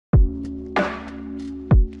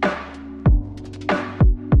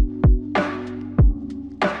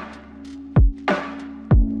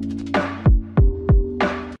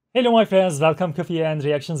Hello my friends, welcome Coffee and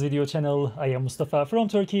Reactions video channel. I am Mustafa from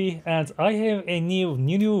Turkey and I have a new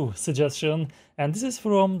NuNew suggestion, and this is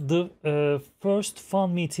from the first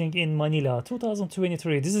fan meeting in Manila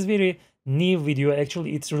 2023. This is very new video,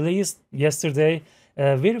 actually it's released yesterday,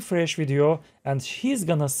 a very fresh video, and he's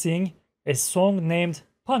gonna sing a song named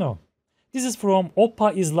Pano. This is from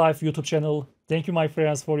Oppa is Life YouTube channel. Thank you my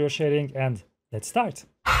friends for your sharing, and let's start.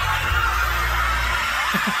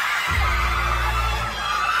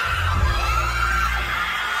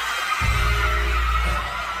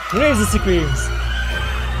 Crazy screams.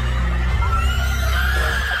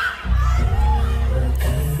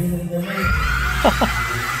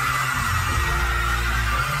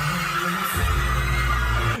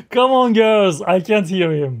 Come on girls, I can't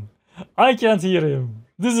hear him. I can't hear him.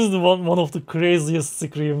 This is the one of the craziest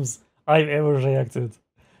screams I've ever reacted.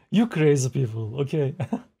 You crazy people, okay?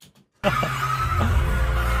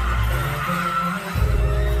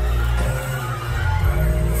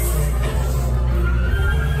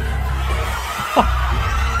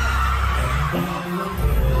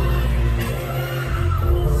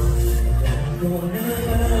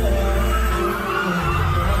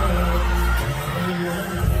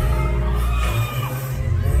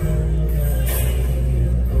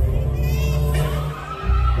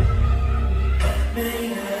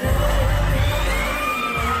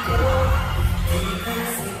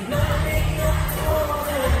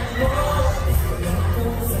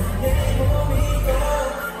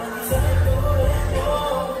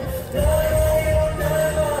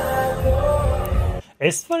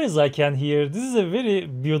 As far as I can hear, this is a very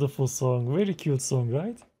beautiful song, very cute song,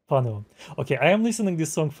 right? Pano. Okay, I am listening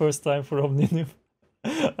this song first time from NuNew,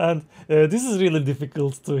 and this is really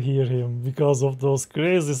difficult to hear him because of those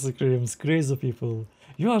crazy screams, crazy people.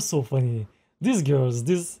 You are so funny. These girls,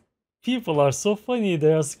 these people are so funny,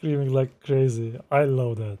 they are screaming like crazy. I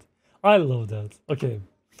love that. I love that. Okay,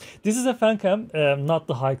 this is a fan cam, not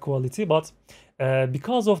the high quality, but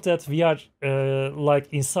because of that we are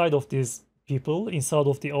like inside of this people, inside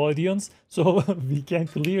of the audience, so we can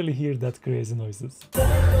clearly hear that crazy noises.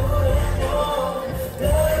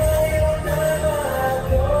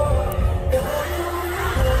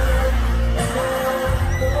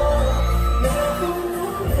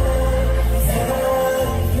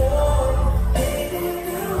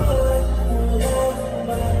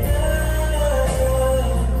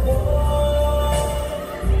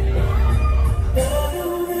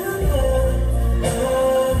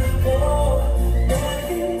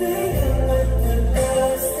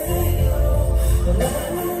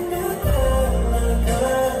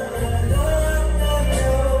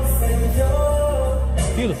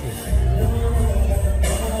 Beautiful.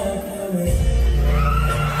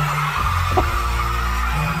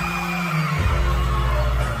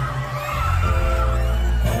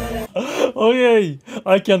 Okay,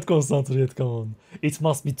 I can't concentrate, come on. It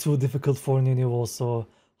must be too difficult for NuNew also.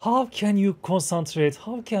 How can you concentrate?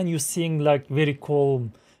 How can you sing like very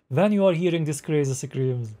calm when you are hearing these crazy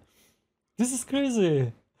screams? This is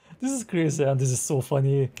crazy. This is crazy, and this is so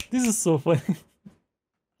funny. This is so funny.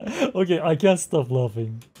 Okay, I can't stop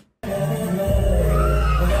laughing.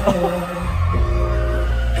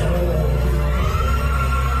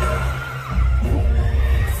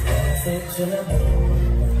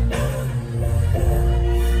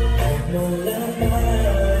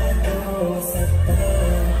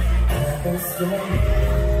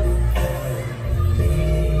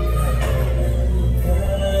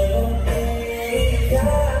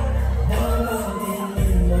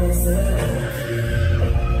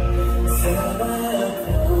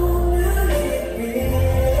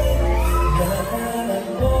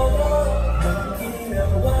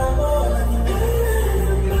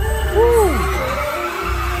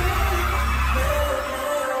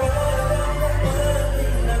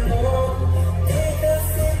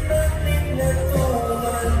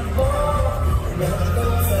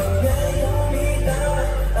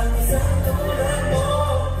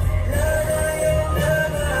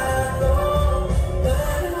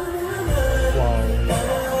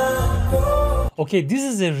 Okay, this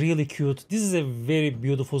is a really cute, this is a very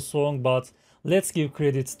beautiful song, but let's give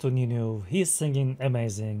credit to NuNew. He's singing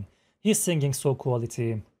amazing. He's singing so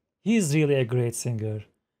quality. He's really a great singer.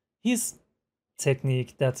 His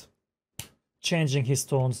technique, that changing his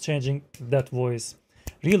tones, changing that voice,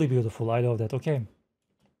 really beautiful. I love that. Okay.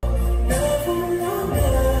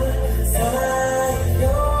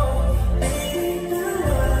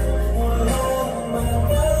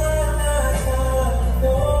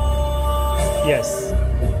 Yes.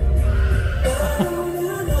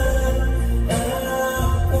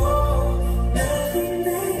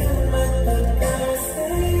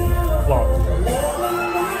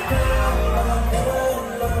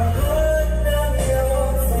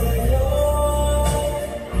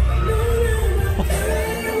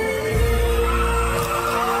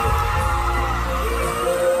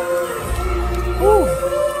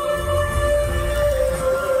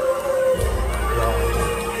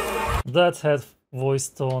 that head voice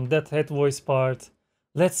tone, that head voice part.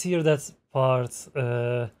 Let's hear that part.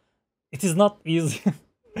 It is not easy.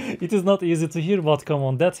 It is not easy to hear, but come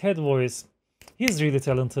on, that head voice. He's really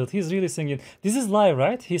talented. He's really singing. This is live,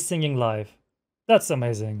 right? He's singing live. That's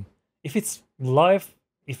amazing. If it's live,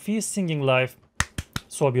 if he's singing live,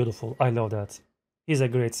 so beautiful. I love that. He's a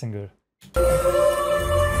great singer.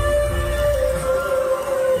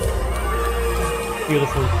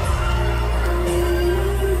 Beautiful.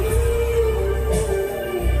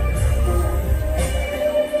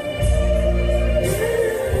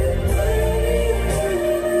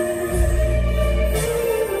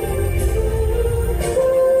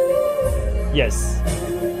 Yes.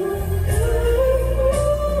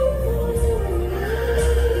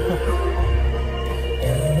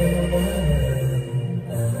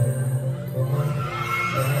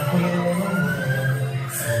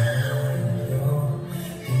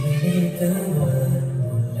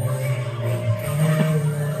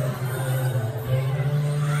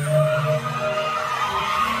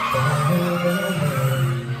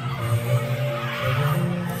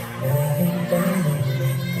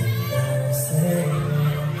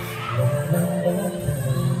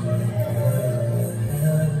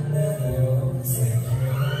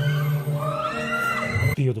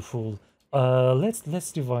 Beautiful.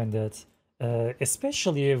 Let's rewind that.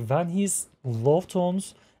 Especially when he's low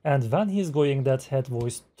tones and when he's going that head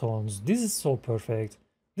voice tones. This is so perfect.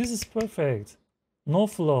 This is perfect. No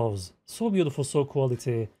flaws. So beautiful, so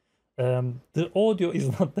quality. The audio is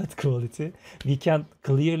not that quality. We can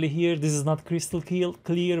clearly hear. This is not crystal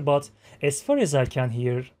clear, but as far as I can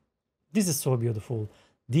hear, this is so beautiful.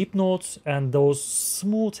 Deep notes and those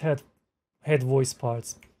smooth head voice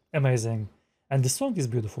parts. Amazing. And the song is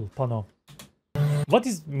beautiful, Pano. What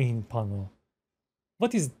is mean Pano?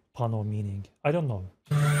 What is Pano meaning? I don't know.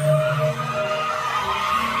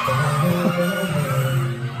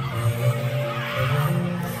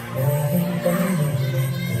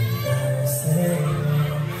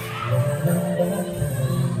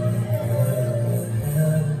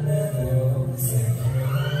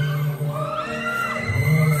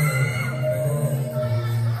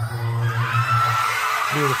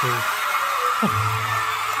 Beautiful.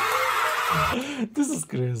 This is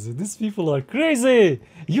crazy. These people are crazy.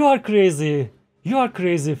 You are crazy. You are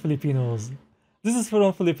crazy, Filipinos. This is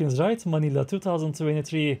from Philippines, right? Manila,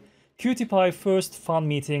 2023. Cutie Pie first fan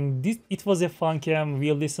meeting. It was a fun cam.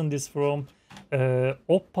 We'll listen this from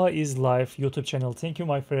Oppa is Live YouTube channel. Thank you,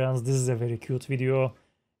 my friends. This is a very cute video.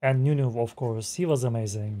 And NuNew, of course. He was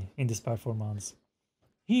amazing in this performance.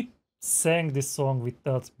 He sang this song with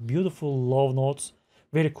that beautiful low notes.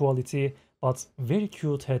 Very quality, but very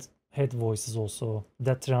cute head voices also.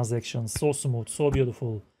 That transaction, so smooth, so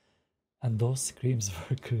beautiful. And those screams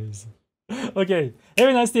were crazy. Okay, have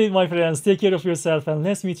a nice day, my friends. Take care of yourself and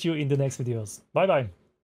let's meet you in the next videos. Bye bye.